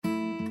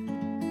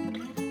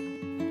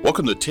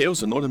Welcome to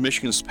Tales of Northern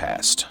Michigan's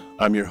Past.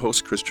 I'm your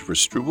host, Christopher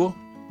Struble.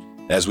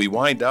 As we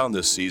wind down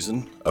this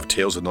season of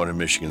Tales of Northern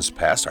Michigan's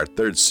Past, our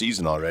third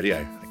season already,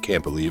 I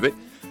can't believe it,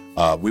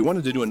 we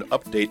wanted to do an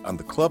update on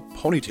the Club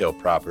Ponytail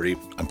property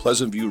on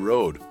Pleasant View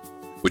Road,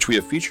 which we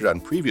have featured on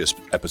previous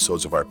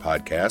episodes of our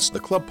podcast. The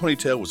Club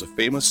Ponytail was a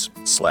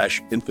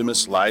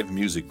famous/infamous live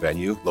music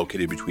venue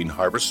located between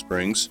Harbor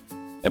Springs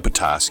and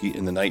Petoskey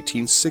in the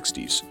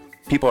 1960s.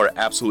 People are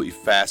absolutely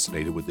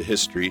fascinated with the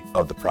history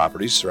of the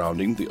property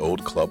surrounding the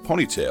old Club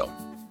Ponytail.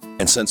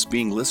 And since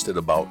being listed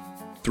about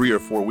 3 or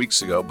 4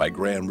 weeks ago by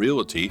Graham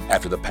Realty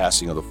after the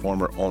passing of the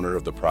former owner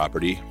of the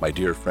property, my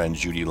dear friend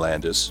Judy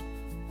Landis,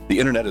 the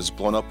internet is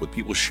blown up with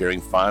people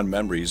sharing fond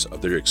memories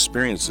of their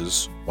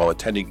experiences while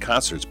attending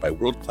concerts by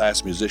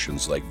world-class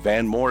musicians like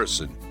Van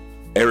Morrison,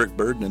 Eric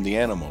Burdon and the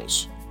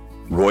Animals,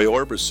 Roy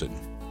Orbison,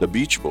 the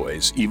Beach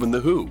Boys, even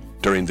The Who,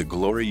 during the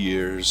glory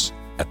years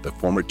at the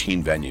former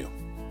teen venue.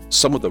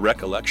 Some of the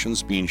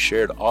recollections being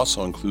shared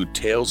also include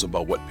tales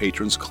about what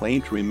patrons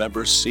claim to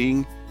remember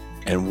seeing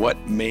and what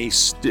may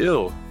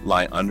still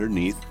lie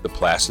underneath the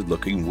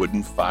placid-looking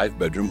wooden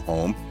 5-bedroom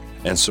home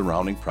and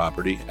surrounding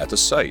property at the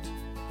site.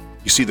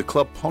 You see, the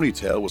Club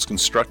Ponytail was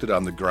constructed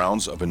on the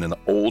grounds of an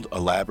old,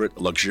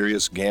 elaborate,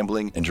 luxurious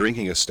gambling and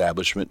drinking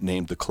establishment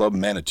named the Club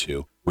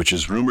Manitou, which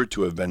is rumored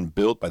to have been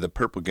built by the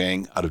Purple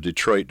Gang out of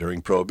Detroit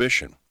during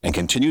Prohibition, and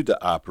continued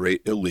to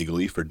operate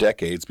illegally for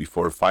decades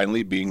before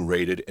finally being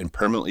raided and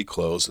permanently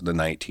closed in the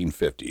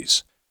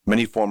 1950s.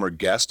 Many former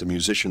guests and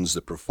musicians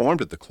that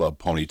performed at the Club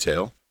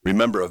Ponytail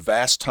remember a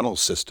vast tunnel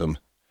system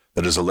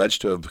that is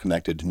alleged to have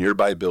connected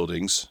nearby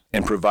buildings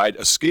and provide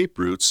escape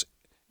routes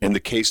in the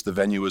case the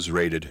venue was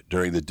raided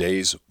during the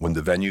days when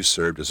the venue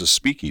served as a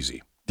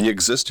speakeasy. The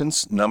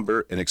existence,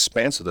 number, and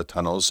expanse of the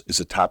tunnels is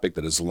a topic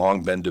that has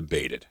long been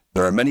debated.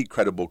 There are many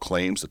credible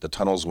claims that the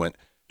tunnels went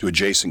to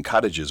adjacent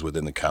cottages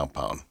within the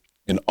compound,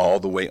 and all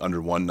the way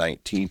under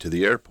 119 to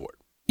the airport,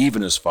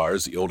 even as far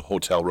as the old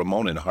Hotel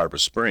Ramona in Harbor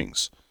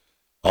Springs.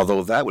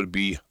 Although that would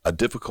be a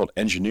difficult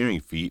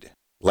engineering feat,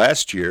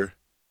 last year,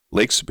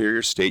 Lake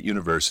Superior State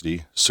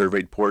University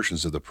surveyed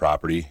portions of the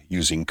property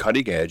using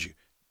cutting-edge,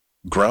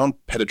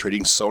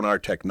 ground-penetrating sonar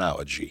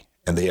technology,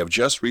 and they have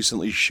just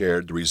recently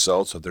shared the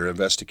results of their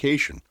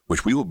investigation,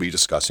 which we will be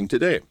discussing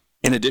today.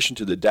 In addition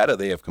to the data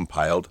they have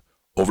compiled,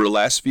 over the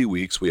last few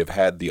weeks we have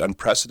had the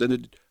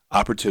unprecedented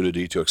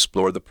opportunity to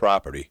explore the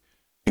property,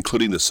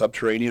 including the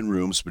subterranean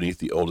rooms beneath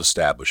the old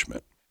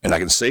establishment. And I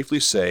can safely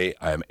say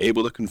I am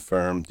able to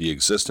confirm the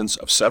existence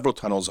of several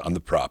tunnels on the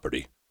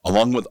property,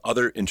 along with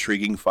other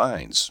intriguing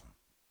finds.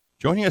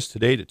 Joining us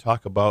today to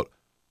talk about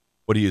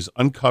what he has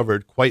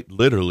uncovered quite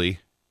literally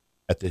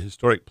at the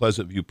historic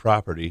Pleasant View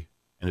property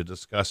and to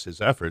discuss his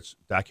efforts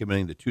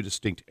documenting the two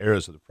distinct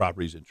eras of the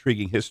property's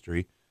intriguing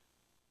history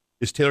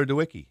is Taylor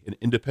Dueweke, an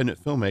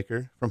independent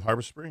filmmaker from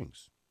Harbor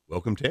Springs.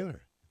 Welcome,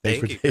 Taylor.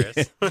 Thank you,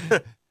 Chris.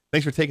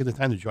 Thanks for taking the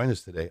time to join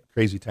us today.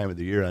 Crazy time of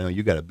the year. I know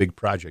you got a big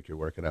project you're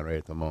working on right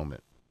at the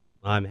moment.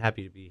 I'm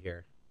happy to be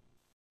here.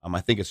 I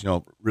think it's,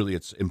 really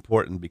it's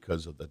important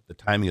because of the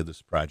timing of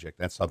this project.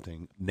 That's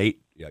something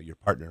Nate, your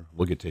partner,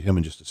 we'll get to him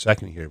in just a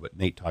second here, but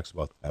Nate talks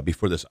about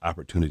before this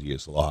opportunity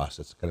is lost.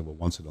 It's kind of a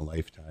once in a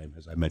lifetime,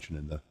 as I mentioned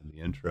in the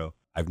intro.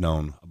 I've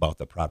known about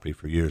the property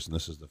for years, and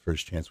this is the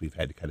first chance we've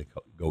had to kind of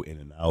go in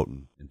and out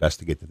and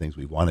investigate the things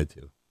we wanted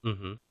to.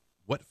 Mm-hmm.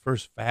 What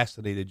first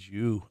fascinated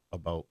you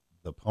about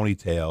the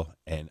Ponytail?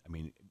 And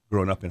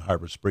growing up in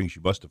Harbor Springs,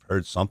 you must have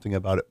heard something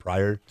about it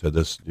prior to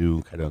this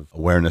new kind of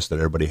awareness that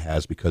everybody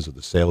has because of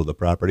the sale of the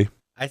property.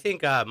 I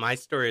think my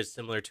story is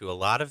similar to a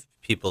lot of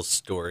people's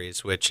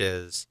stories, which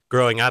is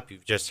growing up,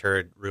 you've just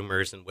heard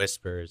rumors and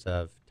whispers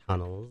of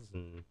tunnels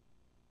and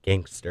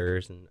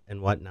gangsters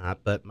and whatnot.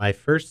 But my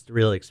first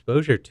real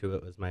exposure to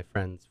it was my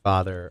friend's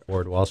father,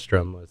 Ward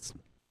Wallstrom, was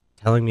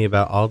telling me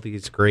about all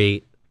these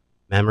great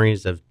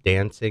memories of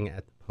dancing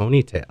at the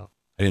Ponytail.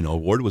 I didn't know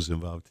Ward was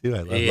involved too.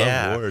 I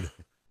love Ward.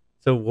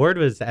 So Ward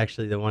was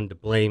actually the one to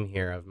blame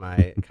here of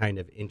my kind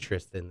of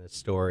interest in this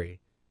story.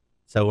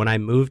 So when I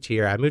moved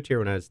here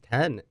when I was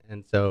 10,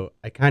 and so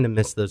I kind of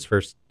missed those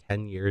first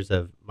 10 years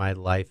of my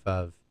life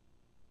of,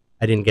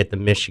 I didn't get the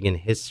Michigan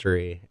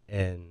history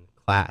in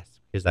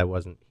class because I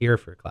wasn't here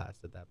for class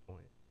at that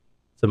point.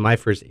 So my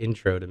first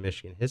intro to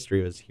Michigan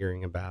history was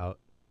hearing about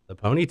the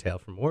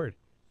Ponytail from Ward.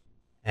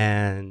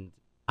 And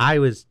I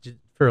was,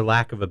 for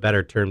lack of a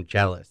better term,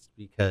 jealous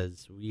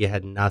because we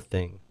had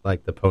nothing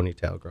like the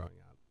Ponytail growing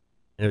up.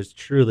 And it was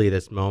truly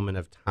this moment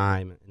of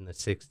time in the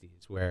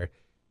 60s where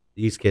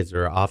these kids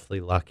were awfully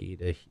lucky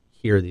to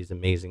hear these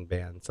amazing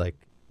bands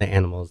like the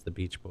Animals, the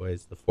Beach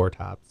Boys, the Four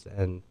Tops.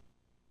 And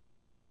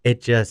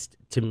it just,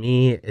 to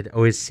me, it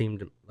always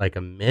seemed like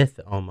a myth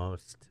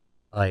almost.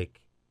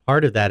 Like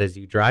part of that is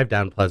you drive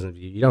down Pleasant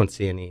View, you don't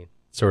see any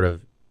sort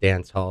of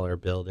dance hall or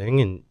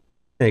building. And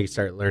then you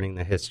start learning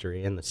the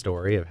history and the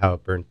story of how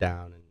it burnt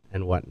down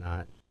and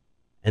whatnot.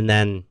 And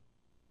then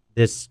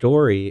this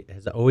story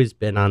has always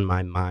been on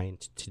my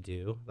mind to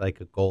do,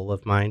 like a goal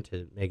of mine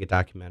to make a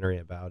documentary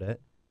about it.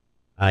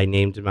 I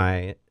named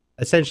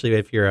essentially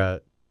if you're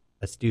a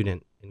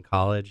student in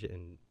college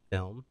and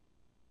film.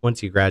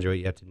 Once you graduate,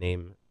 you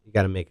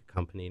got to make a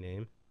company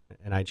name.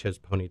 And I chose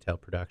Ponytail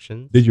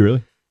Productions. Did you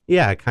really?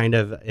 Yeah, kind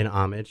of an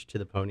homage to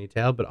the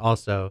ponytail, but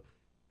also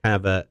kind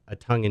of a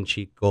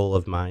tongue-in-cheek goal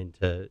of mine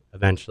to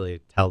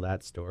eventually tell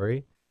that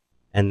story.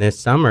 And this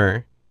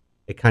summer,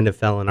 it kind of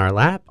fell in our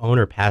lap.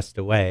 Owner passed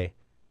away,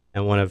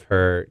 and one of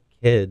her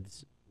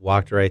kids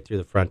walked right through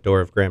the front door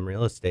of Graham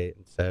Real Estate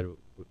and said,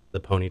 "The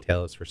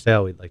ponytail is for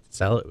sale. We'd like to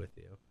sell it with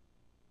you."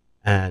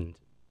 And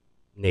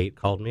Nate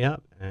called me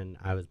up, and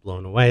I was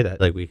blown away that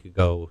like we could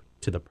go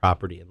to the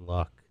property and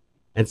look.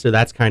 And so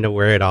that's kind of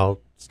where it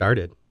all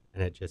started,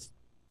 and it just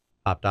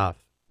popped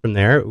off. From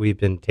there, we've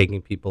been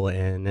taking people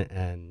in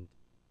and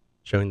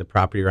showing the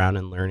property around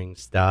and learning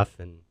stuff.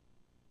 And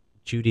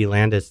Judy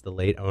Landis, the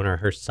late owner,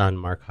 her son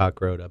Mark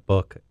Huck wrote a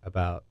book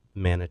about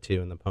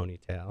Manitou and the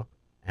ponytail.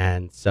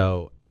 And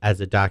so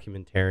as a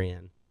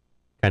documentarian,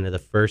 kind of the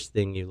first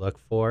thing you look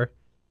for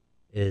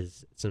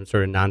is some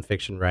sort of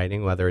nonfiction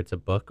writing, whether it's a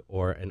book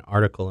or an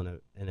article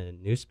in a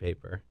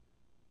newspaper.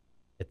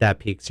 If that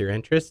piques your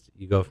interest,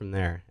 you go from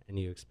there and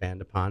you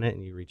expand upon it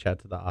and you reach out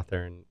to the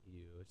author and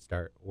you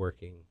start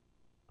working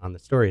on the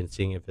story and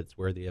seeing if it's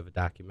worthy of a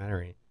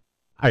documentary.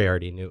 I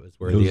already knew it was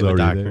worthy of a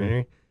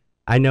documentary.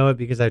 I know it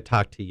because I've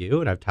talked to you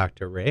and I've talked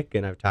to Rick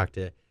and I've talked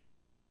to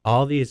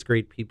all these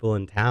great people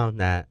in town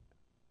that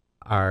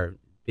are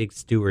big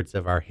stewards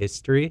of our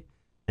history,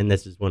 and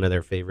this is one of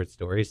their favorite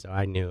stories. So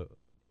I knew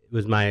it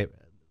was my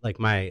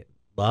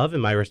love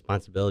and my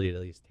responsibility to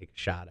at least take a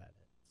shot at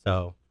it.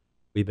 So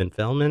we've been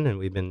filming and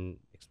we've been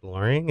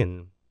exploring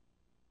and,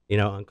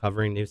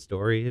 uncovering new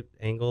story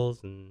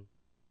angles and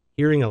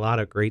hearing a lot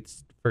of great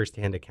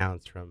firsthand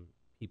accounts from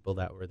people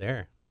that were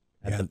there.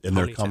 And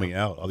they're coming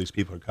out. All these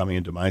people are coming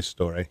into my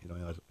story.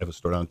 I have a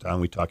store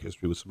downtown. We talk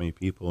history with so many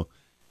people.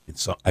 And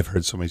so I've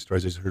heard so many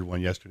stories. I just heard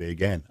one yesterday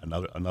again,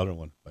 another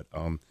one. But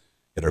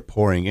that are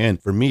pouring in.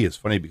 For me, it's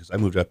funny because I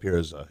moved up here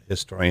as a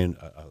historian.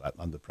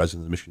 I'm the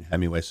president of the Michigan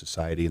Hemingway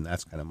Society, and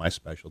that's kind of my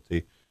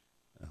specialty.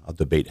 I'll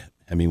debate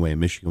Hemingway in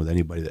Michigan with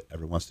anybody that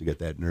ever wants to get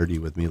that nerdy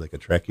with me, like a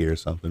Trekkie or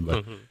something.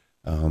 But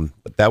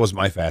but that was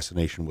my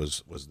fascination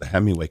was the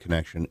Hemingway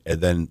connection,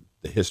 and then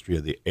the history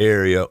of the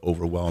area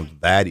overwhelmed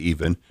that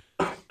even.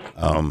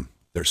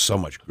 There's so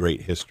much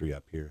great history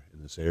up here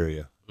in this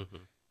area,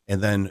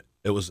 and then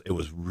it was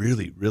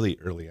really really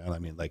early on. I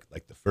mean,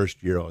 like the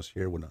first year I was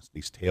here when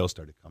these tales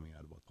started coming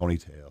out about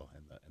Ponytail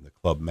and the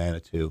Club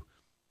Manitou,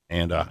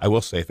 and I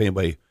will say if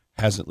anybody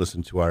hasn't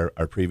listened to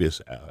our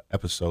previous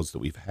episodes that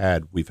we've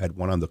had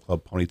one on the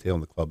Club Ponytail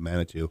and the Club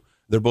Manitou.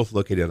 They're both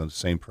located on the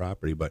same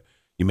property, but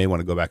you may want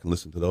to go back and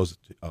listen to those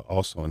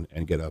also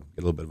and get a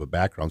little bit of a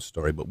background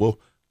story. But we'll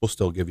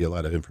still give you a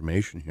lot of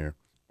information here.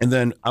 And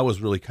then I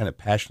was really kind of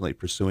passionately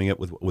pursuing it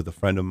with a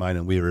friend of mine,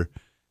 and we were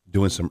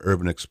doing some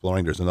urban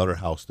exploring. There's another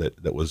house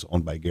that was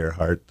owned by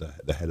Gerhardt,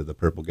 the head of the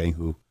Purple Gang,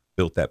 who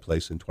built that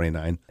place in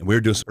 '29. And we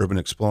were doing some urban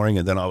exploring,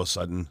 and then all of a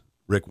sudden,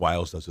 Rick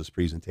Wiles does his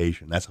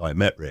presentation. That's how I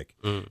met Rick.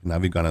 And now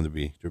we've gone on to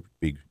be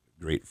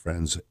great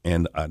friends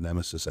and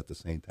nemesis at the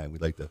same time. We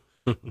like the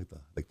kind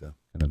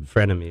of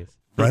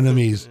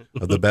frenemies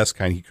of the best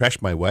kind. He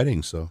crashed my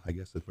wedding, so I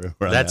guess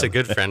that's a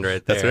good friend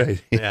right there. That's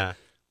right. Yeah.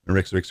 And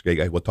Rick's a great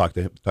guy. We'll talk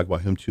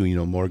about him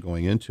too, more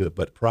going into it.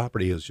 But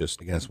property is just,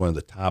 again, it's one of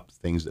the top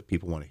things that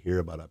people want to hear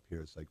about up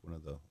here. It's like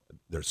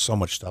there's so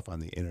much stuff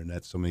on the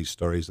internet, so many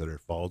stories that are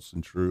false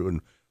and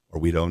true or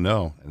we don't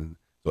know. And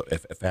so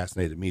it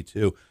fascinated me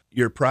too.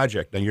 Your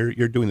project, now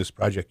you're doing this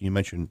project. You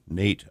mentioned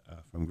Nate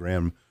from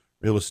Graham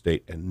Real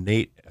Estate, and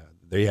Nate,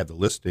 they have the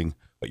listing,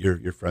 but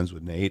you're friends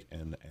with Nate,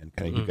 and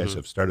kind of you guys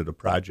have started a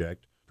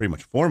project pretty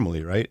much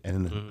formally, right?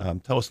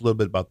 And tell us a little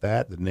bit about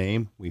that. The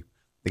name,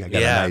 I think I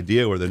got an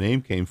idea where the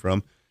name came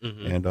from,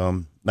 and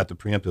not to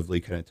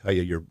preemptively kind of tell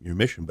you your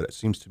mission, but it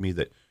seems to me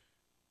that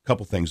a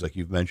couple things, like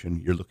you've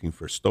mentioned, you're looking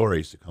for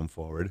stories to come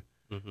forward,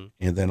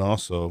 and then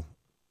also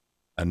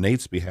on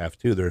Nate's behalf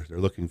too, they're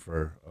looking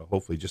for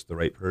hopefully just the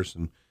right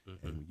person.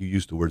 And you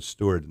used the word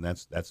steward, and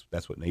that's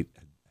what Nate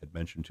had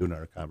mentioned too in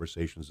our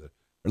conversations. That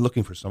they're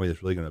looking for somebody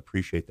that's really going to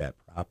appreciate that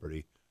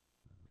property.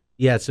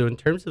 Yeah. So in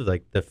terms of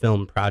like the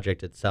film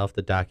project itself,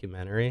 the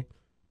documentary,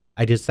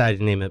 I decided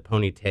to name it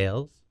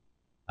Ponytails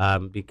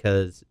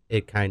because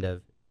it kind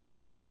of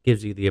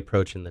gives you the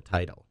approach in the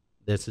title.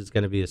 This is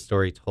going to be a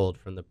story told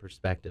from the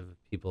perspective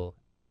of people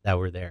that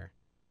were there,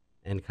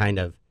 and kind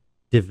of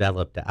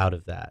developed out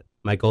of that.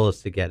 My goal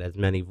is to get as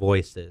many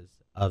voices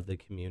of the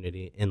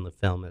community in the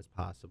film as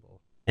possible.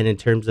 And in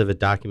terms of a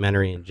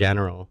documentary in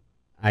general,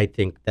 I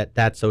think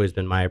that's always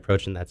been my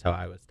approach, and that's how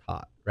I was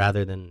taught.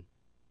 Rather than,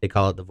 they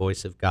call it the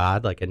voice of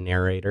God, like a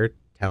narrator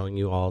telling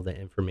you all the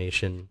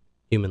information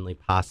humanly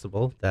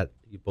possible that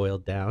you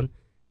boiled down.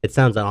 It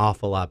sounds an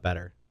awful lot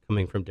better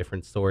coming from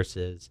different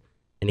sources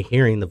and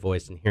hearing the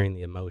voice and hearing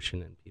the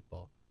emotion in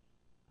people.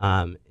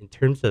 In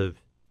terms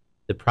of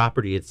the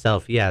property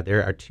itself,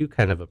 there are two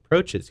kind of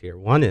approaches here.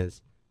 One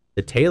is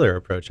the Taylor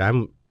approach.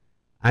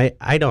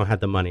 I don't have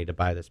the money to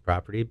buy this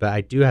property, but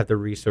I do have the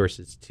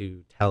resources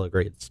to tell a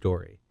great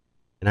story,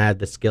 and I have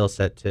the skill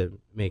set to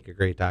make a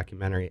great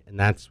documentary, and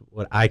that's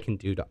what I can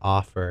do to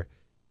offer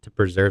to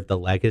preserve the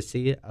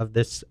legacy of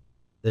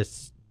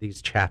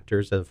these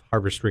chapters of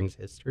Harbor Springs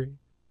history.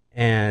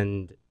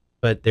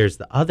 But there's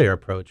the other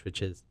approach,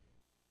 which is,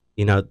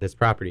 this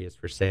property is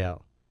for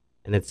sale.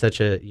 And it's such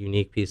a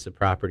unique piece of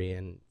property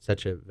and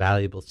such a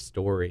valuable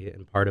story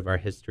and part of our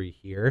history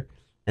here.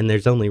 And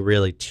there's only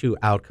really two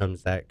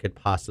outcomes that could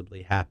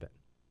possibly happen.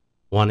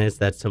 One is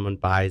that someone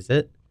buys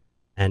it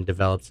and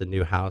develops a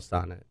new house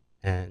on it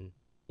and,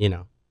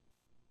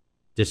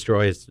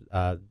 destroys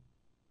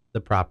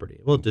the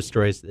property. Well,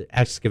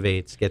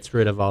 excavates, gets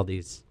rid of all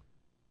these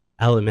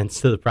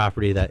elements to the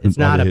property that it's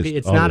not a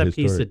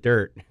piece of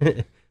dirt.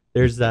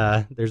 There's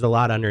a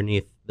lot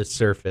underneath the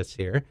surface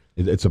here.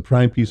 It's a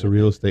prime piece of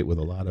real estate with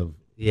a lot of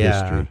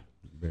history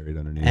buried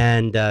underneath.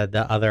 And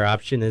the other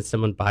option is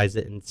someone buys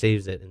it and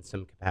saves it in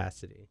some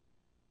capacity.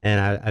 And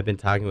I've been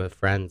talking with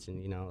friends,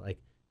 and like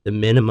the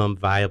minimum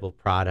viable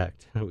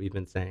product we've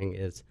been saying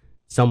is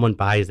someone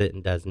buys it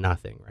and does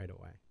nothing right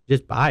away.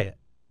 Just buy it.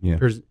 Yeah.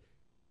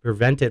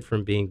 Prevent it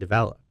from being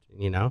developed.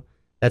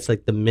 That's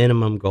like the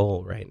minimum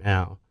goal right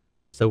now.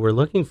 So we're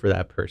looking for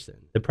that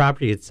person. The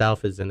property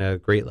itself is in a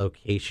great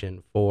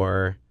location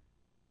for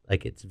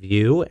like its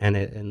view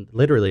and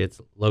literally its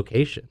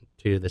location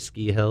to the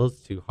ski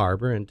hills, to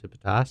Harbor, and to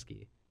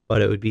Petoskey.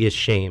 But it would be a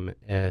shame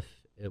if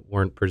it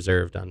weren't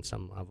preserved on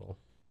some level.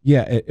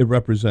 Yeah, it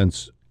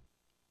represents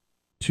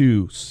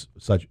two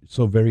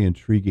so very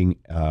intriguing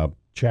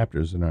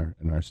chapters in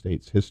our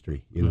state's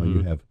history.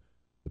 You have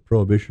the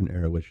Prohibition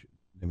era, which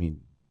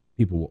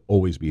people will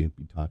always be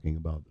talking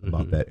about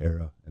that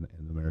era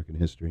in American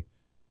history,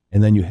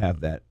 and then you have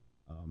that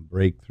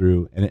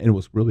breakthrough, and it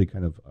was really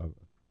kind of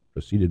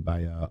preceded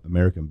by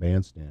American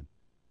Bandstand,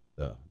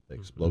 the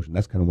explosion.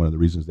 That's kind of one of the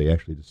reasons they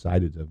actually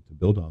decided to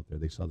build out there.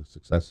 They saw the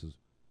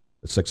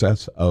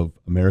success of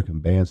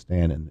American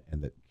Bandstand,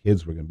 and that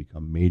kids were going to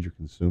become major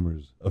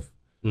consumers of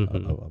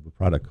a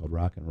product called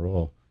rock and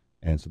roll.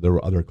 And so there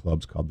were other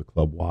clubs called the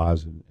Club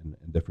Waz in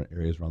different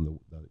areas around the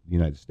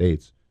United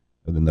States.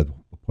 And then the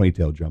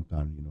Ponytail jumped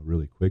on,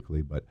 really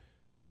quickly. But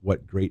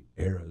what great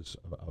eras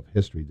of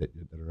history that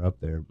are up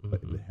there.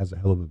 But it has a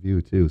hell of a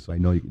view too. So I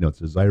know it's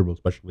desirable,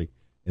 especially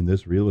in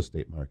this real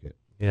estate market.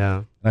 Yeah.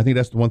 And I think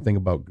that's the one thing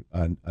about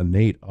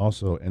Nate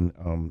also,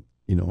 and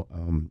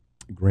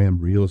Graham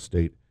Real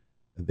Estate.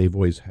 They've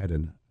always had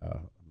an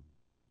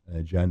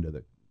agenda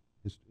that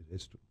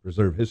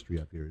preserve history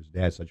up here. His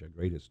dad's such a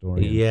great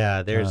historian.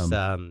 Yeah, there's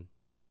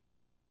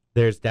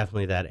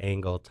definitely that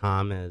angle.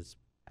 Tom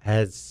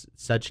has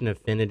such an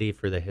affinity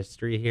for the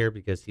history here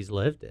because he's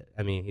lived it.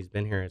 He's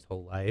been here his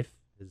whole life.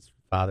 His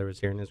father was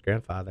here and his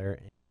grandfather.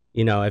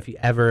 If you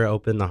ever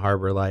open the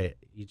Harbor Light,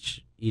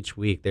 each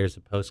week there's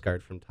a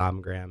postcard from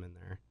Tom Graham in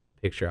there,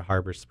 picture of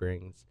Harbor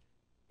Springs.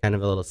 Kind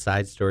of a little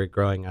side story.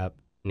 Growing up,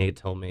 Nate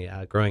told me,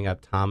 growing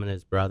up, Tom and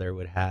his brother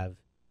would have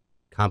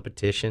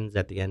competitions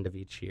at the end of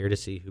each year to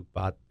see who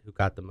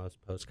got the most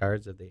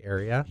postcards of the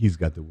area. He's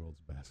got the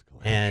world's best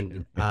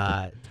collection.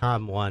 And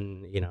Tom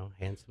won,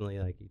 handsomely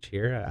like each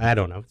year. I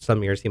don't know.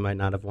 Some years he might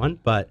not have won,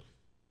 but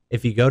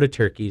if you go to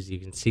Turkey's, you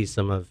can see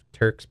some of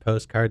Turk's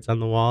postcards on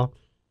the wall.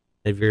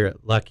 If you're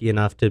lucky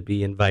enough to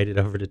be invited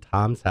over to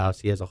Tom's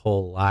house, he has a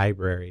whole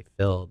library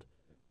filled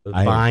with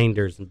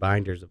binders and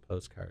binders of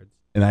postcards.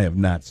 And I have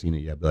not seen it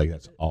yet, but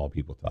that's all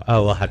people talk.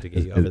 Oh, we'll have to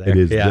get you over there.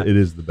 It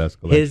is the best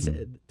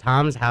collection.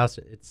 Tom's house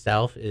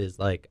itself is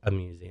like a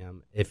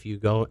museum. If you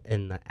go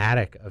in the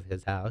attic of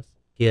his house,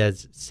 he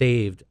has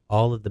saved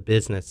all of the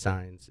business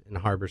signs in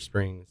Harbor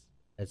Springs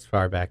as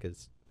far back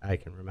as I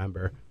can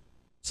remember.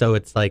 So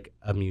it's like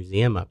a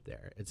museum up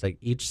there. It's like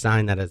each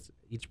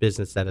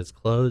business that has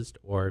closed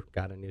or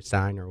got a new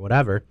sign or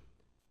whatever,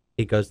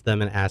 he goes to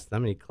them and asks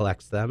them, and he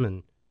collects them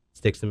and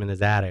sticks them in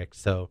his attic.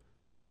 So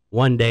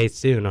one day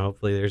soon,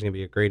 hopefully, there's going to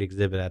be a great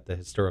exhibit at the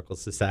Historical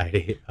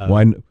Society. I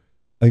think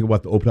we'll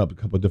have to open up a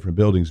couple of different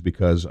buildings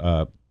because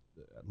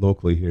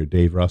locally here,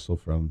 Dave Russell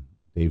from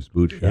Dave's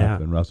Boot Shop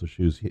and Russell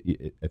Shoes,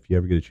 if you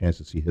ever get a chance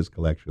to see his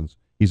collections,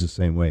 he's the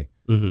same way.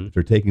 Mm-hmm. If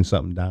they're taking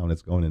something down,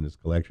 it's going in his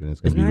collection.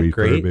 It's going to be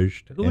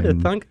refurbished. Great? Who would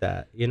have thunk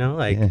that?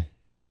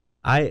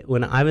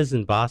 When I was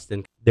in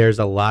Boston, there's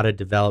a lot of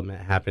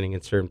development happening in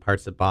certain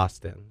parts of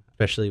Boston,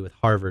 especially with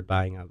Harvard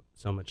buying up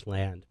so much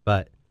land.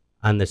 But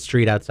on the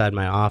street outside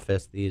my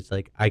office, these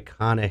like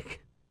iconic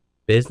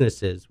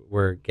businesses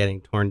were getting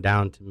torn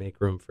down to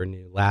make room for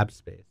new lab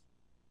space.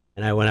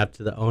 And I went up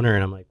to the owner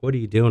and I'm like, "What are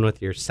you doing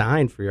with your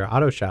sign for your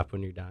auto shop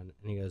when you're done?"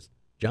 And he goes,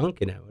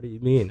 "Junk in it. What do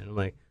you mean?" And I'm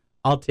like,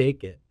 "I'll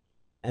take it."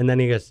 And then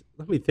he goes,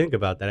 "Let me think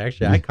about that.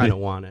 Actually, I kind of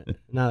want it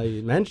now that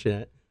you mention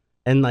it."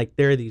 And like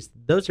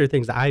those are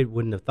things I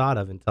wouldn't have thought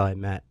of until I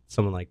met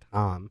someone like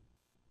Tom,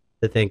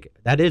 to think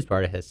that is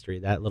part of history.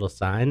 That little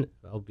sign,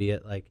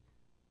 albeit like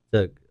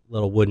the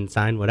little wooden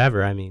sign,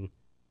 whatever.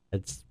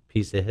 It's a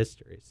piece of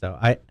history. So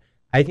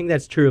I think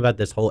that's true about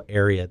this whole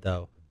area,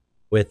 though.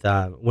 With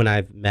when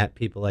I've met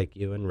people like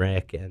you and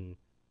Rick and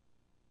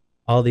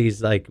all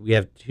these, like we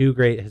have two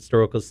great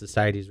historical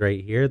societies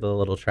right here, the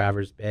Little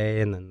Traverse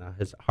Bay and then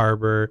the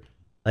Harbor.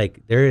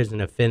 Like there is an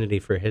affinity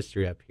for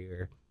history up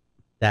here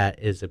that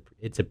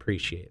it's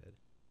appreciated.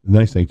 The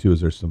nice thing too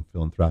is there's some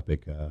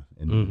philanthropic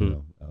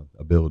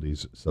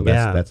abilities. So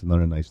Yeah. that's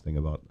another nice thing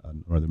about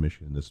northern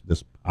Michigan.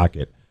 This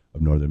pocket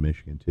of northern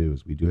Michigan too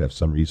is we do have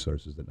some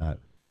resources that not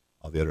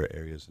all the other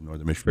areas in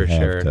northern Michigan For have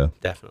sure. to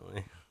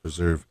Definitely.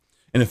 preserve.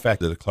 And in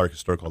fact, the Clark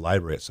Historical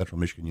Library at Central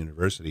Michigan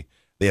University,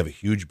 they have a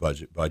huge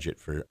budget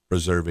for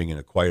preserving and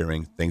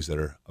acquiring things that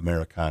are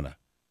Americana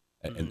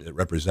and that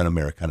represent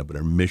Americana, but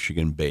are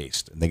Michigan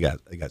based. And they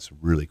got some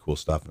really cool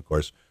stuff. And of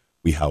course,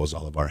 we house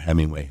all of our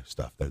Hemingway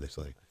stuff there. That's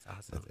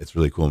awesome. It's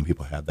really cool when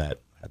people have that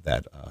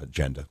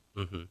agenda.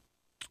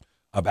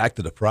 Mm-hmm. Back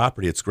to the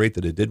property, it's great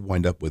that it did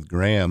wind up with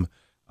Graham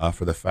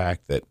for the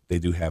fact that they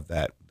do have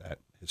that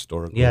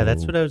historical. Yeah,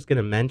 that's what I was going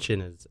to mention.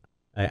 Is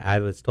I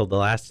was told the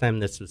last time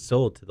this was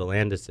sold to the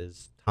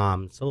Landises,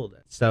 Tom sold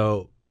it.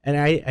 So, and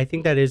I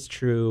think that is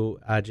true,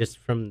 just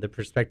from the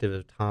perspective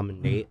of Tom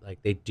and Nate.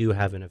 Like, they do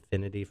have an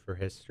affinity for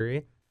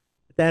history.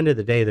 At the end of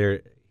the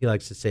day, he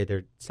likes to say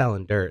they're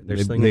selling dirt. They're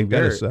slinging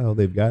dirt. They've got to sell.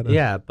 They've got to.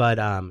 Yeah, but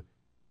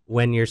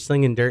when you're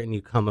slinging dirt and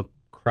you come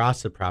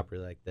across a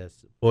property like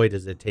this, boy,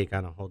 does it take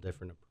on a whole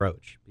different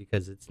approach,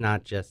 because it's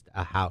not just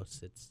a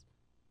house. It's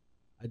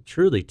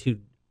truly two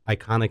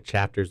iconic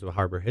chapters of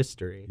harbor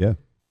history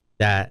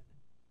that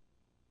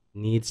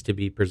needs to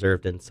be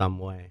preserved in some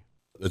way.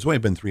 There's only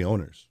been 3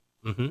 owners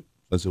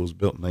since it was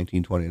built in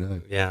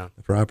 1929. Yeah.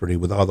 The property,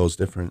 with all those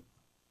different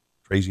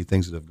crazy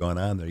things that have gone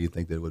on there, you'd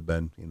think there would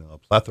have been a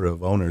plethora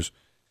of owners.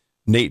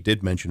 Nate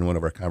did mention in one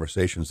of our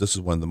conversations, this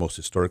is one of the most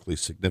historically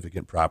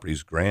significant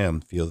properties Graham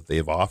feel that they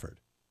have offered.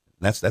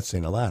 And that's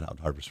saying a lot out in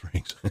Harbor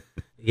Springs.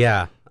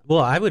 Yeah.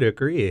 Well, I would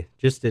agree,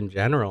 just in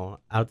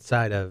general,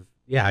 outside of,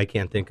 I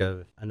can't think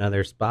of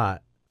another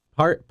spot.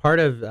 Part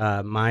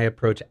of my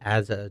approach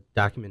as a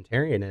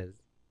documentarian is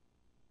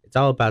it's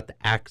all about the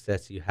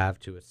access you have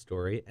to a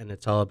story, and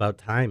it's all about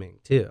timing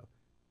too.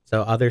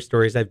 So other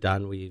stories I've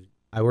done,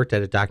 I worked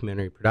at a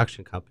documentary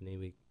production company.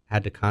 We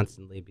had to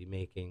constantly be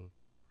making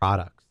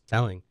products,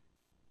 selling,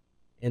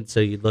 and so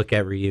you look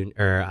at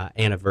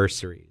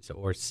anniversaries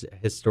or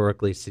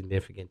historically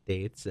significant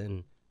dates,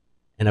 and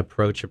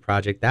approach a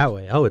project that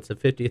way. Oh, it's the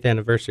 50th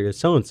anniversary of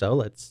so and so.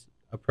 Let's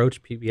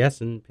approach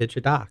PBS and pitch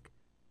a doc.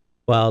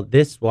 Well,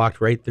 this walked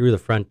right through the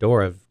front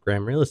door of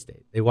Graham Real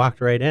Estate. They walked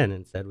right in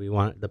and said, we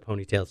want the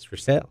Ponytails for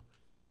sale.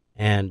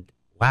 And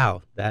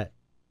wow, that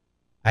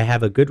I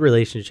have a good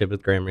relationship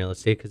with Graham Real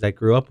Estate because I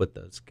grew up with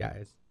those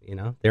guys.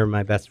 They were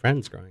my best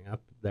friends growing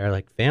up. They're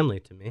like family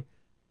to me.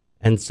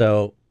 And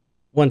so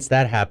once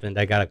that happened,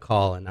 I got a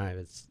call and I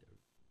was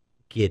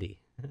giddy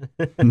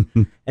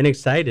and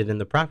excited. And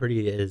the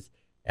property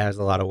has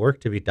a lot of work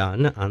to be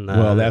done on the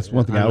Well, that's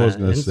one thing I was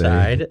going to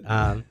say.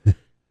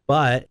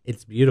 But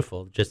it's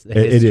beautiful. Just the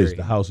history. It is.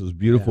 The house is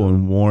beautiful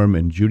and warm.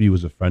 And Judy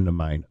was a friend of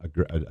mine,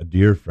 a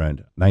dear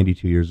friend.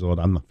 92 years old.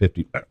 I'm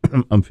 50.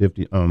 I'm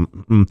 50.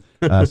 So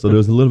there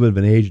was a little bit of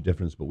an age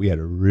difference, but we had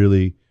a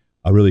really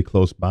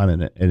close bond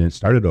in it, and it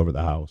started over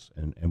the house,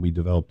 and we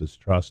developed this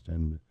trust.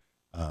 And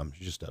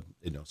just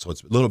so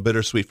it's a little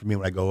bittersweet for me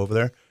when I go over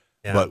there.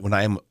 Yeah. But when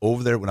I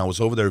was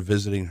over there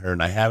visiting her,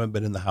 and I haven't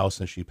been in the house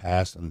since she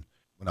passed, and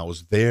when I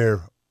was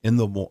there in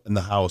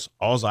the house,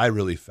 all I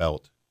really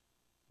felt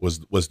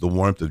was the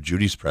warmth of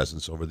Judy's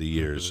presence over the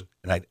years.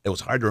 And it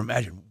was hard to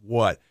imagine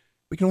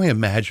we can only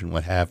imagine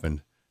what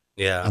happened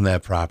on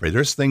that property.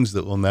 There's things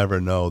that we'll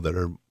never know that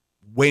are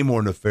way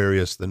more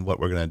nefarious than what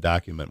we're going to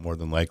document, more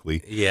than likely.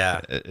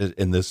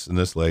 In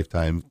this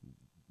lifetime,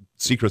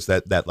 secrets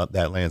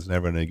that land's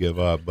never going to give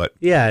up. But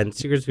and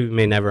secrets we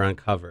may never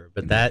uncover.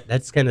 But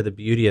that's kind of the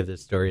beauty of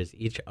this story, is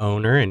each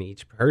owner and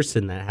each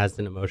person that has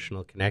an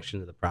emotional connection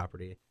to the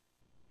property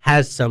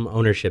has some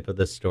ownership of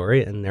the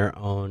story and their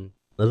own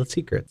little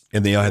secrets.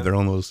 And they all have their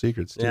own little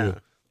secrets too. Yeah.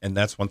 And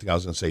that's one thing I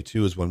was going to say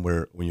too, is when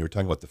you were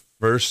talking about the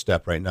first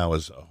step right now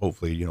is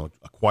hopefully,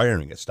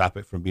 acquiring it, stop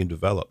it from being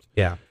developed.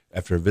 Yeah.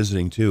 After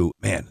visiting too,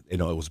 man, it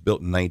was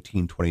built in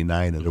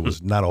 1929 and there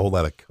was not a whole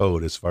lot of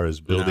code as far as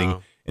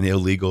building an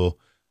illegal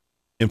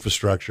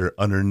infrastructure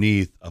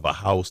underneath of a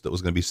house that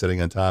was going to be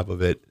sitting on top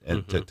of it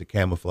and to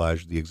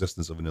camouflage the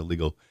existence of an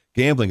illegal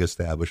gambling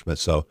establishment.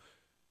 So,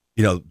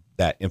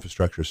 that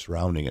infrastructure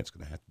surrounding it's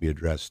going to have to be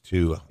addressed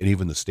too. And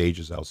even the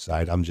stages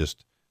outside, I want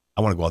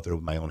to go out there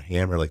with my own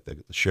hammer, like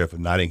the sheriff of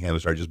Nottingham,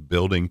 and start just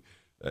building.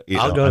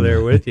 I'll go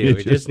there with you.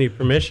 We just need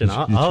permission.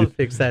 I'll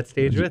fix that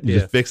stage with you.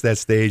 Just fix that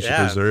stage to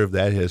preserve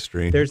that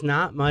history. There's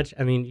not much.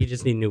 I mean, you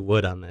just need new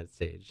wood on that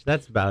stage.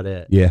 That's about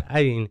it. Yeah.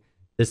 I mean,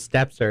 the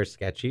steps are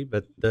sketchy,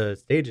 but the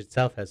stage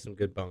itself has some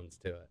good bones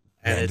to it.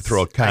 And to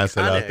throw a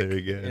concept out there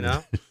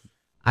again.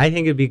 I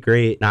think it'd be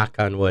great, knock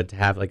on wood, to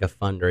have like a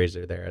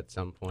fundraiser there at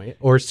some point,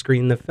 or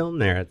screen the film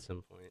there at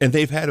some point. And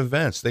they've had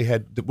events. They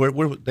had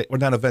we're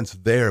not events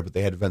there, but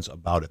they had events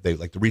about it. They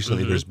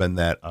recently. There's been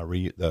that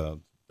the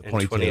in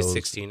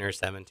 2016 or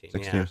 17.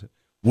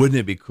 Wouldn't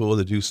it be cool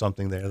to do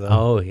something there though?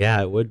 Oh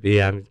yeah, it would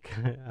be. I'm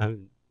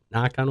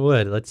knock on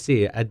wood. Let's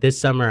see. This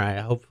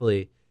summer,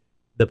 hopefully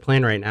the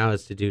plan right now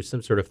is to do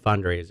some sort of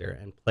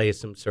fundraiser and play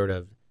some sort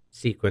of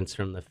sequence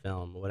from the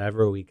film,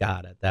 whatever we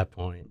got at that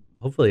point.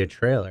 Hopefully a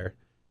trailer.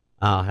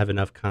 I'll have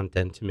enough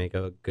content to make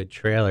a good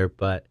trailer.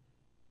 But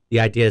the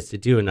idea is to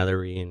do another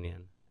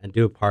reunion and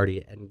do a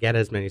party and get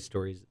as many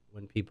stories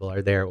when people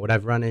are there. What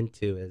I've run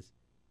into is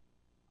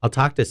I'll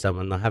talk to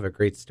someone, they'll have a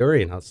great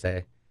story, and I'll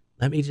say,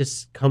 let me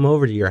just come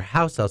over to your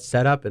house. I'll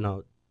set up and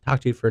I'll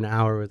talk to you for an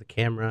hour with a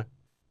camera.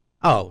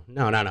 Oh,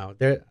 no. I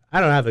don't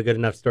have a good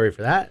enough story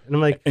for that. And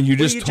I'm like, and you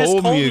just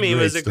told me it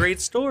was a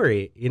great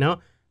story. You know,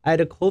 I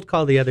had a cold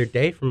call the other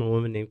day from a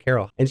woman named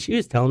Carol, and she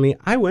was telling me,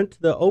 I went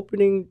to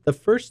the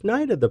first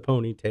night of the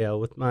Ponytail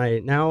with my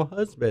now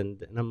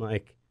husband. And I'm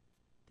like,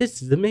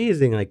 this is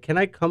amazing. Like, can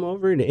I come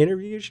over and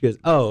interview you? She goes,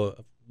 oh,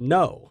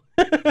 no.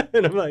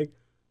 And I'm like,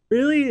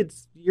 really?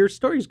 Your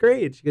story's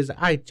great. She goes,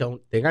 I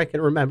don't think I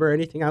can remember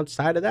anything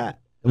outside of that.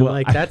 And well,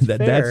 I'm like, fair.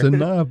 That's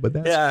enough. But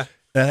that's yeah.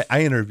 I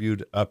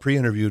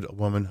pre-interviewed a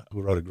woman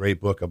who wrote a great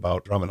book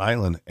about Drummond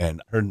Island,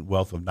 and her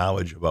wealth of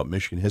knowledge about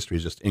Michigan history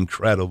is just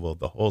incredible,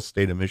 the whole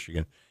state of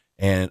Michigan.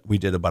 And we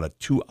did about a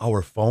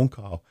 2-hour phone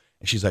call,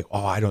 and she's like,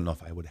 oh, I don't know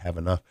if I would have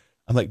enough.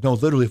 I'm like, no,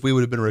 literally, if we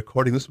would have been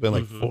recording, this would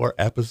have been like 4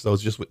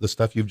 episodes just with the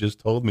stuff you've just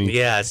told me.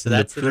 Yeah, so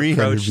that's an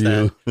approach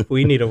that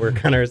we need to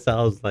work on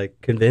ourselves,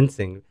 like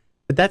convincing.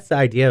 But that's the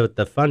idea with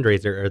the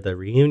fundraiser or the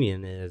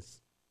reunion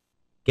is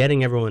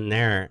getting everyone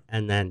there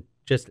and then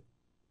just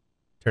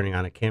turning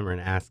on a camera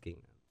and asking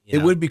them.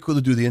 It would be cool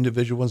to do the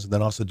individual ones and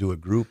then also do a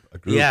group.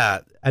 Yeah.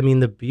 I mean,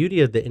 the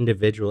beauty of the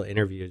individual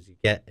interviews, you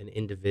get an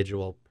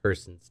individual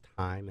person's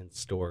time and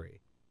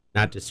story,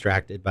 not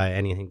distracted by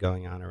anything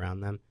going on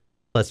around them.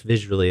 Plus,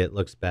 visually, it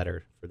looks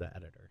better for the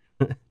editor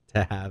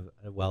to have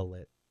a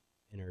well-lit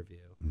interview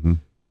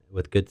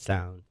with good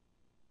sound.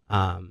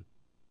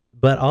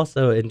 But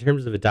also, in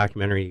terms of a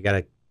documentary, you got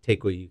to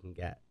take what you can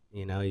get.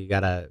 You know, you got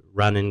to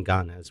run and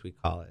gun, as we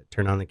call it.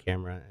 Turn on the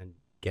camera and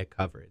get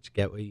coverage,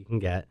 get what you can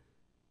get,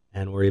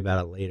 and worry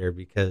about it later,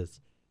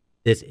 because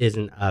this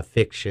isn't a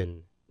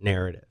fiction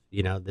narrative.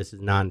 You know, this is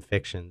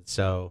nonfiction,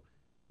 so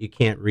you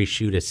can't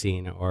reshoot a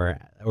scene or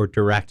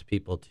direct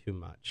people too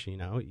much. You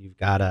know, you've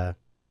got to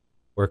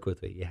work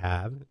with what you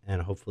have,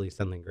 and hopefully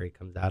something great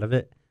comes out of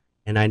it.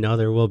 And I know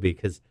there will be,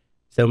 because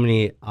so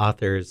many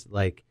authors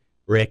like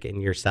Rick and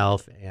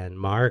yourself and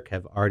Mark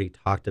have already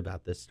talked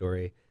about this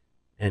story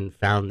and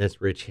found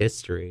this rich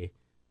history.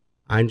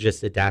 I'm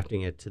just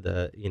adapting it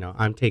to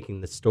I'm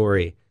taking the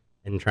story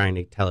and trying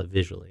to tell it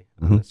visually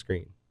on the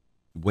screen.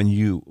 When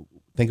you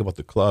think about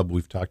the club,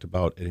 we've talked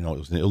about, it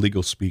was an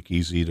illegal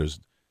speakeasy. There's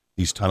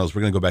these tunnels.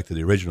 We're going to go back to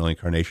the original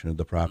incarnation of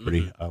the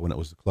property when it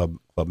was the Club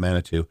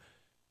Manitou.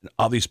 And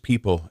all these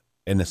people,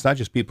 and it's not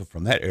just people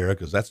from that era,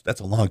 because that's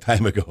a long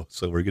time ago.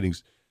 So we're getting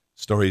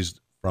stories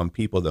from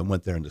people that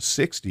went there in the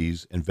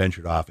 60s and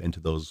ventured off into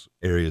those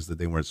areas that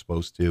they weren't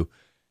supposed to.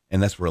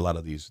 And that's where a lot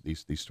of these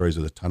stories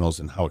of the tunnels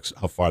and how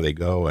far they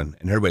go, and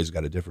everybody's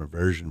got a different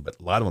version, but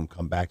a lot of them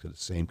come back to the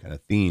same kind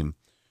of theme.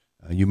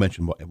 You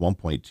mentioned at one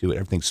point too,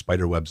 everything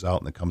spider webs out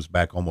and it comes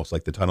back almost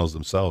like the tunnels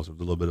themselves. There's a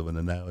little bit of an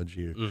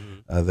analogy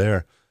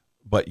there.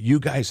 But you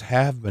guys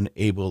have been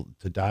able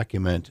to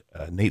document.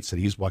 Nate said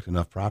he's walked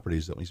enough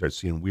properties that when he starts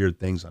seeing weird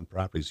things on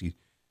properties,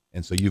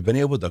 and so you've been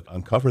able to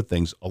uncover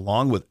things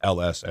along with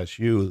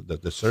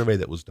LSSU, the survey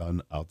that was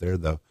done out there,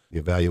 the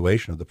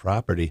evaluation of the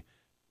property.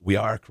 We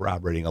are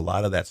corroborating a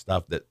lot of that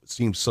stuff that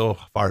seems so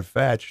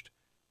far-fetched.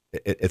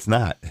 It's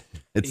not.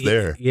 It's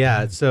there.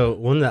 Yeah. So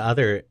one of the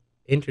other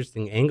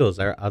interesting angles,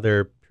 our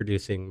other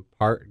producing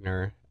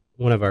partner,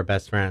 one of our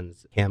best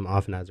friends, Cam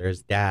Offenhauser,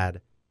 his dad,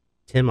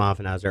 Tim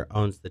Offenhauser,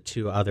 owns the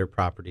 2 other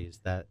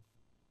properties that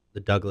the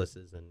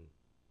Douglases and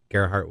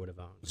Gerhardt would have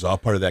owned. It was all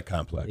part of that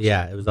complex.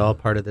 Yeah, it was all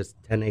part of this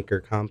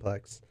 10-acre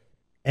complex.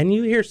 And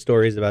you hear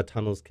stories about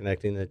tunnels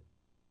connecting the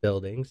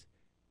buildings,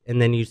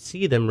 and then you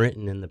see them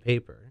written in the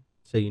paper.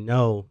 So you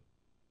know,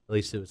 at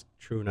least it was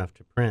true enough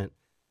to print.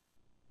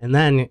 And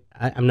then,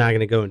 I'm not going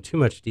to go into too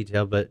much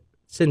detail, but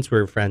since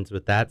we're friends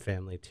with that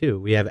family too,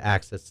 we have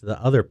access to the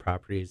other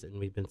properties, and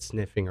we've been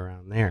sniffing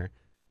around there.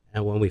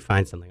 And when we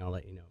find something, I'll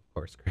let you know, of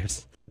course,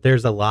 Chris.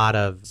 There's a lot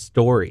of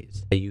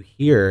stories that you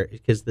hear,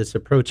 because this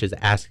approach is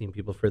asking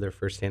people for their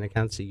firsthand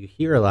accounts. So you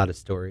hear a lot of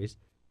stories.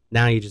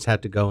 Now you just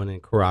have to go in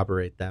and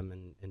corroborate them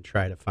and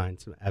try to find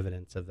some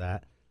evidence of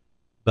that.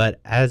 But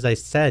as I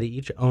said,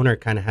 each owner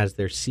kind of has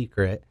their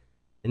secret.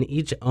 And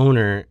each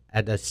owner,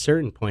 at a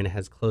certain point,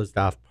 has closed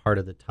off part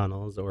of the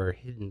tunnels or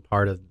hidden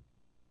part of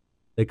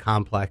the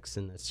complex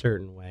in a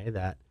certain way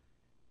that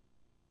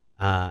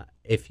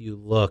if you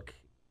look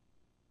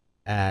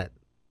at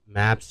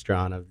maps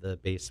drawn of the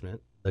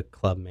basement, the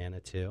Club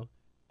Manitou,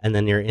 and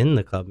then you're in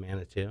the Club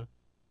Manitou,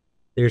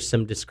 there's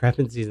some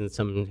discrepancies and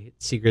some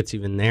secrets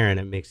even there, and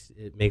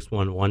it makes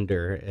one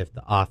wonder if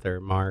the author,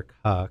 Mark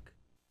Huck,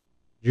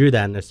 drew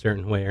that in a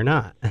certain way or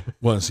not.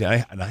 Well, see,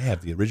 I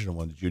have the original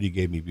one that Judy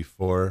gave me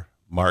before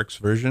Mark's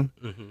version,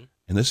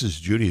 and this is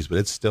Judy's, but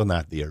it's still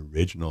not the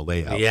original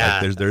layout. Yeah,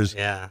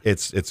 like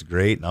it's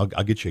great, and I'll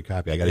get you a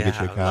copy. I got to get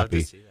you a copy. Love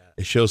to see that.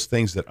 It shows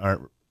things that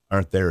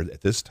aren't there at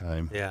this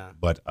time. Yeah,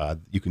 but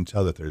you can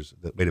tell that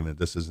wait a minute,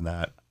 this is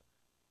not.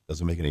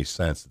 Doesn't make any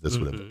sense that this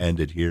would have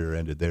ended here or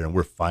ended there, and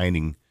we're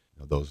finding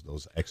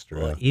those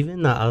extra. Well,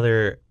 even the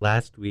other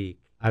last week,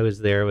 I was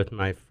there with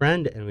my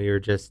friend, and we were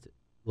just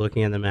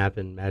looking at the map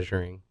and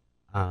measuring.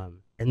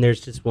 And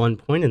there's just one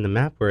point in the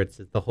map where it's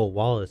the whole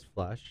wall is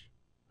flush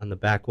on the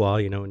back wall.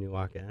 When you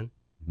walk in,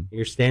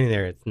 you're standing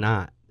there. It's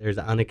not. There's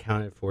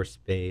unaccounted for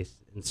space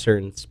in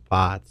certain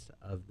spots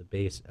of the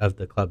base of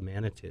the Club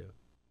Manitou.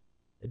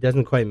 It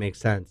doesn't quite make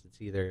sense.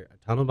 It's either a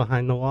tunnel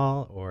behind the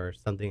wall or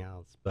something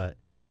else. But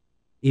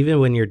even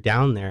when you're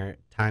down there,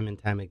 time and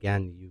time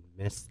again, you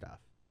miss stuff.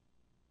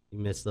 You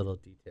miss little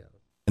details.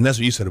 And that's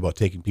what you said about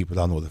taking people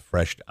down with a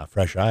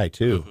fresh eye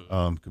too.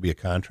 Could be a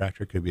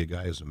contractor, could be a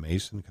guy who's a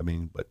mason,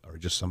 or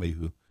just somebody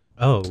who.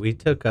 Oh, we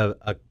took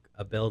a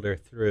builder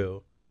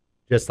through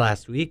just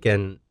last week,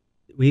 and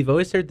we've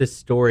always heard this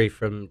story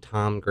from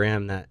Tom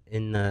Graham that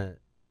in the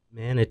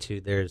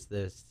Manitou there's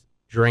this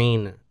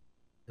drain.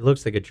 It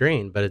looks like a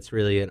drain, but it's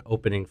really an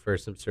opening for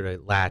some sort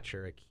of latch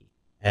or a key.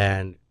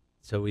 And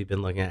so we've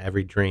been looking at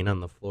every drain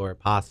on the floor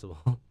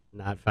possible,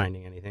 not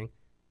finding anything.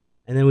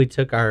 And then we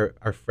took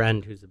our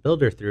friend who's a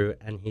builder through,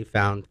 and he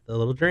found the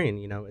little drain.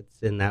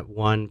 It's in that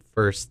one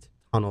first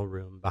tunnel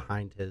room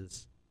behind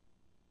his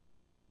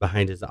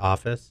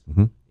office.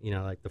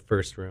 Like the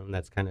first room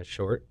that's kind of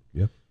short.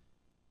 Yep.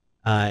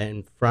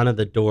 In front of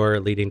the door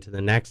leading to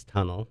the next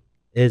tunnel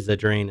is a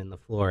drain in the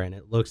floor, and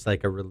it looks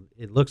like the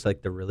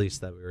release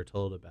that we were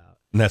told about.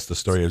 And that's the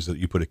story, is that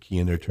you put a key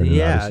in there, turn it on.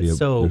 Yeah.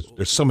 So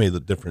there's so many of the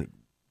different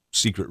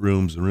secret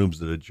rooms and rooms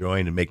that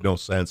adjoin and make no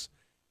sense.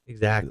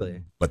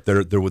 Exactly. But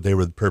they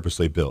were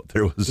purposely built.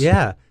 There was.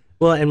 Yeah.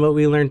 Well, and what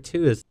we learned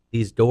too is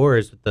these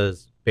doors with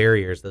those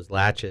barriers, those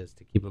latches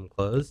to keep them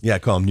closed. Yeah, I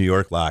call them New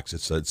York locks.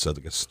 It's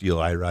like a steel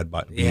eye rod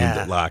beam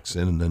that locks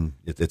in, and then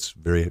it's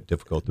very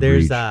difficult to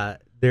breach.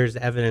 There's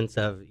evidence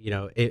of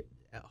it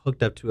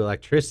hooked up to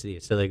electricity,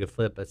 so they could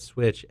flip a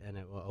switch and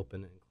it will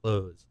open and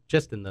close.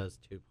 Just in those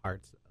two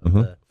parts of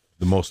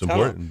the most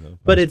important. Though,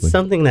 but it's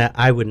something that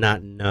I would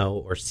not know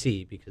or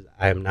see because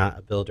I am not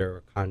a builder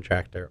or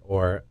contractor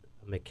or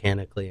a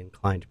mechanically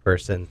inclined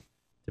person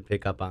to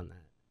pick up on that.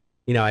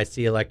 I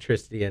see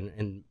electricity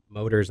and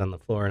motors on the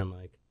floor, and I'm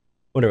like,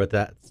 wonder what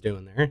that's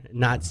doing there.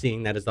 Not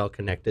seeing that it's all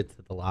connected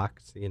to the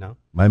locks,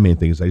 My main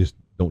thing is I just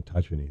don't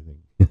touch anything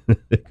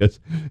because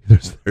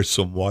there's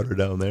some water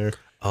down there.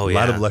 Oh, a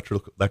lot of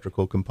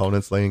electrical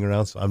components laying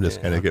around, so I'm just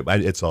kind of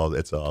it's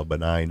all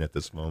benign at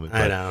this moment.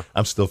 But I know.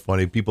 I'm still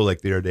funny. People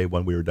like the other day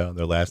when we were down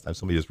there last time,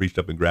 somebody just reached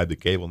up and grabbed the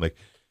cable. I'm like,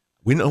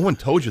 no one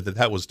told you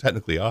that was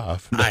technically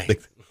off.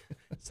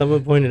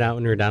 Someone pointed out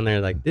when we were down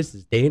there, like, this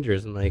is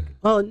dangerous. I'm like,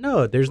 oh,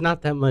 no, there's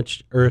not that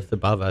much earth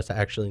above us,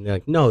 actually. And they're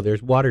like, no,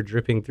 there's water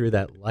dripping through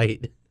that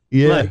light.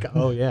 Yeah. Like,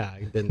 oh, yeah,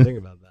 I didn't think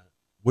about that.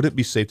 Would it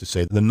be safe to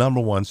say the number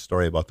one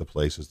story about the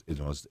place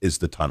is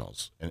the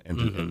tunnels?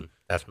 And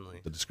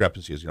definitely. The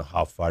discrepancy is,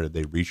 how far did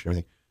they reach and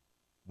everything?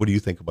 What do you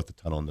think about the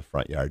tunnel in the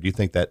front yard? Do you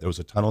think that there was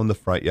a tunnel in the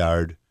front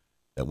yard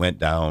that went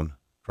down,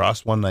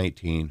 crossed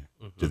 119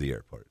 to the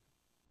airport?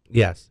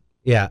 Yes.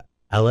 Yeah.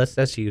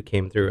 LSSU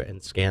came through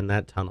and scanned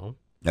that tunnel.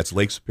 That's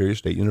Lake Superior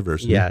State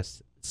University.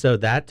 Yes. So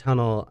that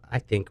tunnel, I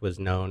think, was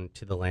known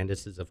to the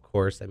Landises, of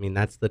course. I mean,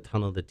 that's the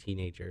tunnel the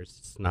teenagers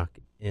snuck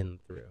in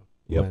through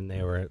when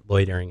they were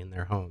loitering in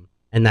their home.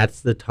 And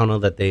that's the tunnel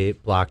that they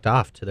blocked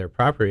off to their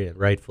property, and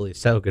rightfully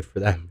so. Good for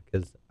them,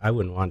 because I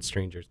wouldn't want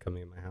strangers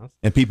coming in my house.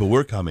 And people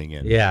were coming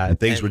in. Yeah. And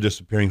things were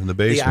disappearing from the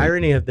basement. The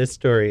irony of this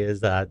story is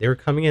they were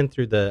coming in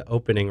through the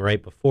opening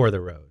right before the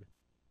road.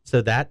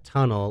 So that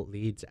tunnel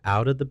leads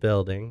out of the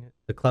building.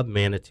 The Club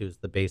Manitou is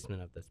the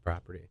basement of this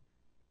property.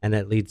 And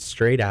it leads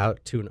straight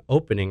out to an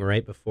opening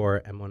right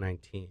before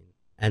M119.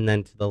 And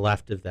then to the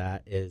left of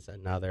that is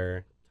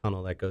another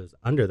tunnel that goes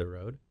under the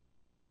road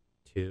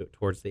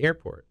towards the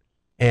airport.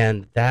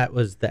 And that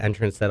was the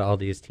entrance that all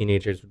these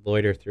teenagers would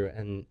loiter through.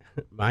 And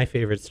my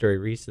favorite story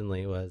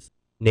recently was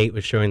Nate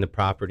was showing the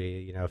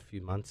property, a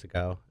few months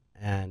ago.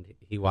 And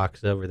he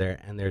walks over there,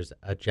 and there's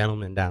a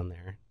gentleman down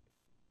there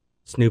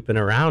snooping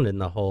around in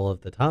the hole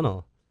of the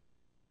tunnel.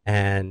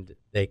 And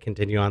they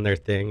continue on their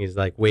thing. He's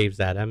like,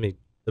 waves at him.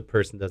 The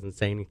person doesn't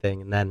say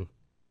anything. And then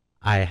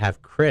I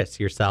have Chris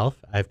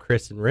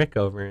and Rick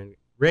over, and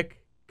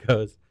Rick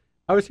goes,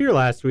 I was here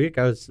last week.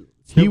 I was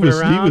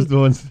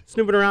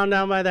snooping around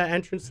down by that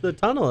entrance to the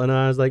tunnel. And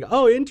I was like,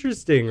 oh,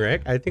 interesting,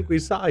 Rick. I think we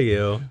saw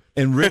you.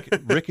 And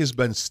Rick has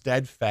been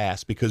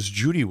steadfast, because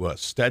Judy was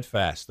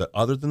steadfast, that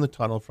other than the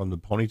tunnel from the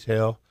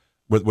Ponytail,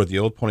 where the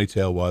old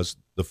Ponytail was,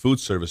 the food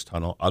service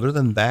tunnel, other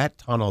than that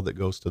tunnel that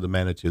goes to the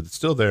Manitou, that's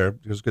still there.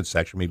 There's a good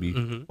section, maybe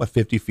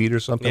 50 feet or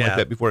something like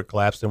that, before it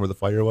collapsed in where the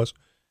fire was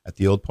at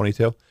the old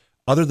Ponytail.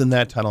 Other than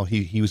that tunnel,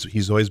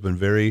 he's always been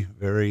very,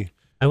 very.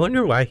 I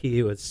wonder why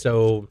he was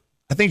so.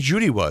 I think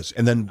Judy was,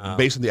 and then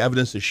based on the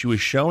evidence that she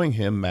was showing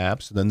him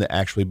maps, and then the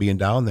actually being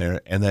down there,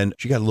 and then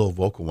she got a little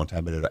vocal one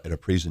time at a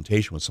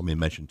presentation when somebody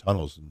mentioned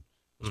tunnels, and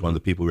it was one of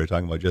the people we were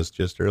talking about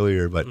just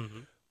earlier. But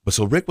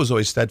so Rick was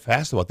always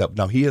steadfast about that.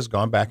 Now he has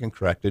gone back and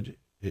corrected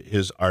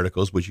his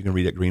articles, which you can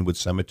read at Greenwood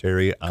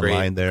Cemetery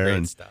online there, great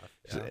and stuff.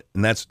 Yeah.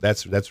 And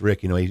that's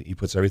Rick. He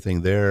puts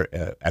everything there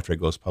after it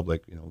goes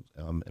public,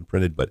 and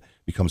printed, but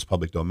becomes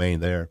public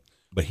domain there.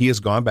 But he has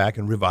gone back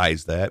and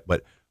revised that.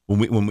 But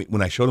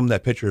when I showed him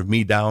that picture of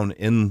me down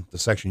in the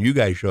section you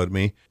guys showed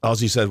me, all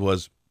he said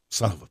was,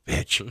 "Son of a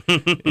bitch,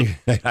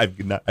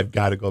 I've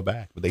got to go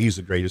back." But he's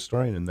a great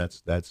historian, and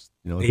that's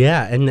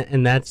Yeah,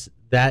 and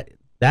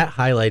that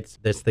highlights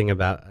this thing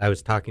about I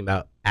was talking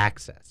about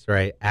access,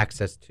 right?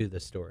 Access to the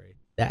story.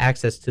 The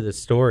access to the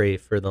story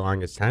for the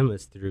longest time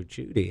was through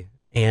Judy.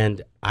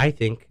 And I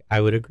think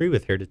I would agree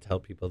with her to tell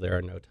people there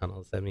are no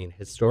tunnels. I mean,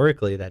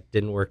 historically, that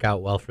didn't work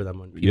out well for them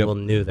when people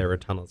knew there were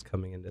tunnels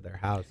coming into their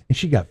house. And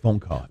she got phone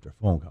call after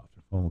phone call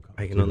after phone call.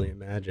 I can only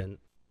imagine.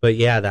 But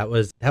yeah, that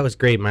was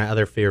great. My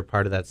other favorite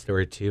part of that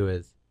story, too,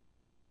 is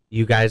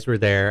you guys were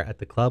there at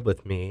the club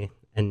with me,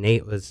 and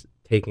Nate was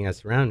taking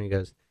us around. And he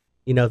goes,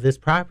 this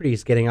property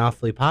is getting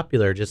awfully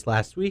popular. Just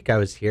last week I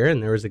was here,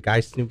 and there was a guy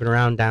snooping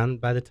around down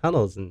by the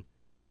tunnels, and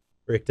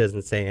Rick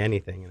doesn't say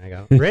anything. And I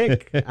go,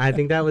 "Rick, I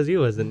think that was you,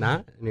 was it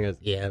not?" And he goes,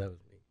 "Yeah, that was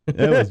me."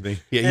 That was me.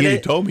 Yeah, he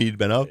told me he'd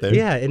been out there.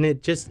 Yeah, and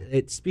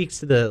it speaks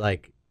to the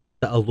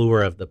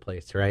allure of the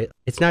place, right?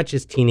 It's not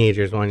just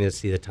teenagers wanting to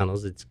see the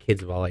tunnels, it's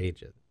kids of all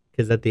ages.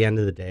 Because at the end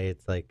of the day,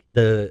 it's like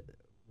the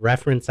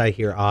reference I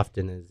hear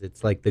often is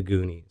it's like the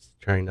Goonies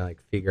trying to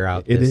figure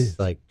out this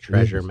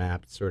treasure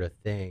map sort of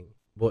thing.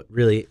 What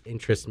really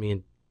interests me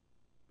and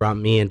brought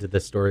me into the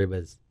story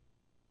was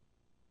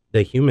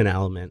the human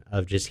element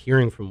of just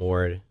hearing from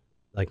Ward,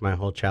 like my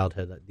whole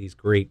childhood, these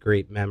great,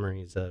 great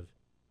memories of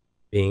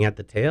being at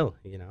the tail,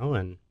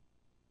 and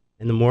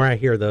the more I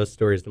hear those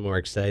stories, the more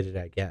excited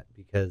I get,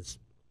 because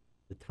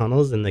the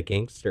tunnels and the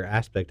gangster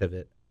aspect of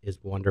it is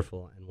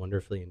wonderful and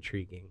wonderfully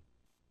intriguing.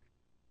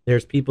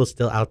 There's people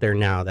still out there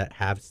now that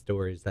have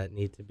stories that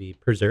need to be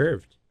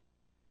preserved.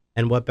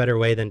 And what better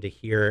way than to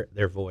hear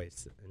their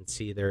voice and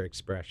see their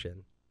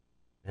expression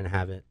and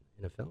have it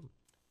in a film?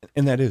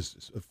 And that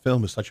is, a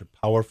film is such a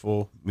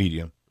powerful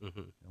medium. Mm-hmm.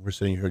 And we're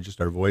sitting here, just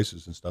our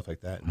voices and stuff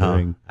like that.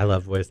 I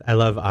love voice. I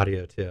love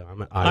audio too.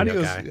 I'm an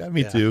audio guy. Yeah,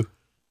 me too.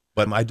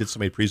 But I did so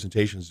many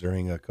presentations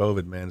during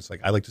COVID, man. It's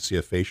like I like to see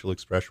a facial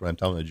expression when I'm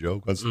telling a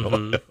joke once in a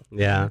while.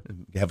 Yeah.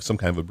 And have some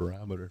kind of a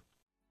barometer.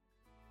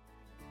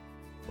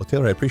 Well,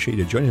 Taylor, I appreciate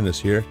you joining us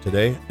here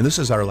today. And this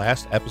is our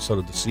last episode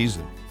of the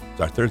season.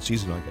 It's our third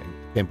season. I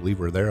can't believe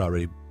we're there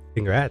already.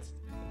 Congrats.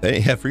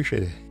 Hey, I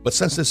appreciate it. But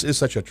since this is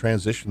such a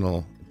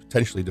transitional,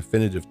 potentially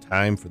definitive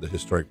time for the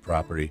historic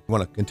property, you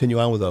want to continue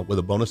on with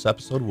a bonus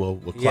episode? We'll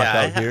clock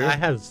out here. I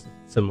have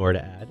some more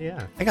to add.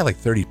 Yeah. I got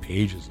 30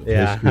 pages of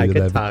history. I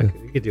could talk.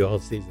 We could do a whole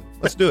season.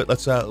 Let's do it.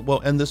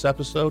 We'll end this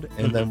episode,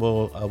 and then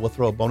we'll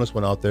throw a bonus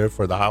one out there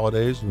for the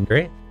holidays.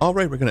 Great. All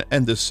right, we're going to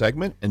end this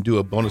segment and do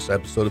a bonus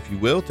episode, if you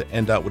will, to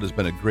end out what has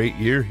been a great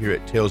year here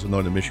at Tales of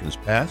Northern Michigan's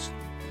Past.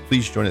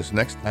 Please join us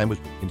next time as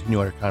we continue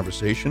our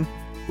conversation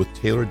with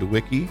Taylor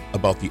Dueweke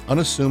about the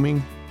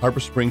unassuming Harbor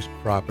Springs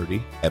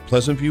property at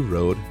Pleasant View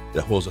Road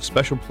that holds a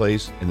special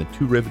place in the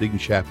two riveting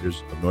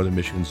chapters of Northern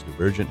Michigan's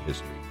divergent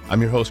history.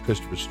 I'm your host,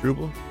 Christopher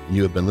Struble, and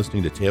you have been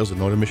listening to Tales of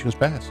Northern Michigan's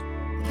Past.